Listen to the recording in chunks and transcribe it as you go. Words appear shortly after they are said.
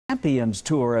Champions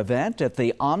Tour event at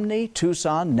the Omni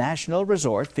Tucson National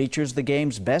Resort features the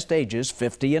game's best ages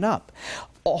 50 and up.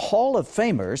 Hall of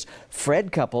Famers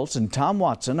Fred Couples and Tom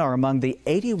Watson are among the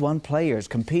 81 players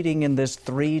competing in this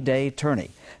three-day tourney.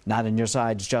 Not in Your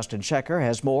Side's Justin Shecker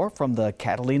has more from the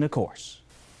Catalina course.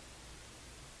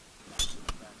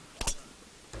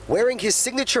 Wearing his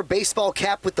signature baseball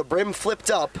cap with the brim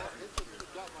flipped up.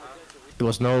 There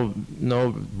was no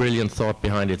brilliant thought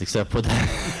behind it except for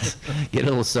that. Get a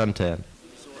little suntan.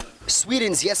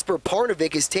 Sweden's Jesper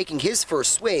Parnevik is taking his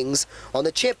first swings on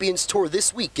the Champions Tour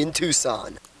this week in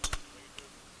Tucson.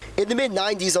 In the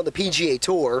mid-90s on the PGA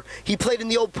Tour, he played in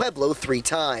the Old Pueblo 3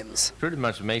 times. Pretty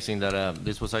much amazing that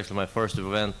this was actually my first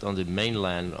event on the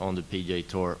mainland on the PGA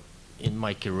Tour in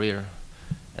my career.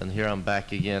 And here I'm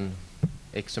back again,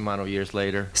 X amount of years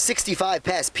later. 65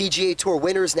 past PGA Tour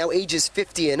winners, now ages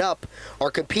 50 and up, are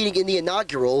competing in the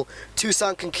inaugural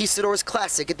Tucson Conquistadores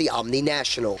Classic at the Omni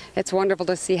National. It's wonderful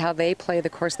to see how they play the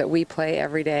course that we play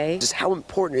every day. Just how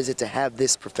important is it to have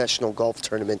this professional golf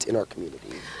tournament in our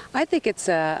community? I think it's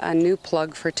a new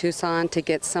plug for Tucson to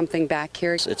get something back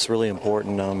here. It's really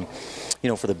important, you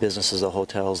know, for the businesses, the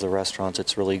hotels, the restaurants.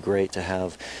 It's really great to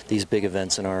have these big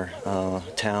events in our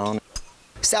town.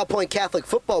 South Point Catholic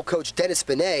football coach Dennis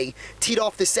Benet teed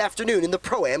off this afternoon in the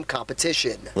Pro-Am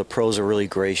competition. The pros are really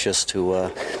gracious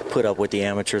to put up with the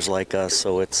amateurs like us,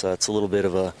 so it's a little bit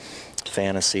of a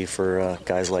fantasy for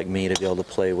guys like me to be able to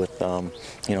play with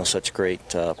you know, such great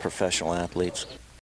professional athletes.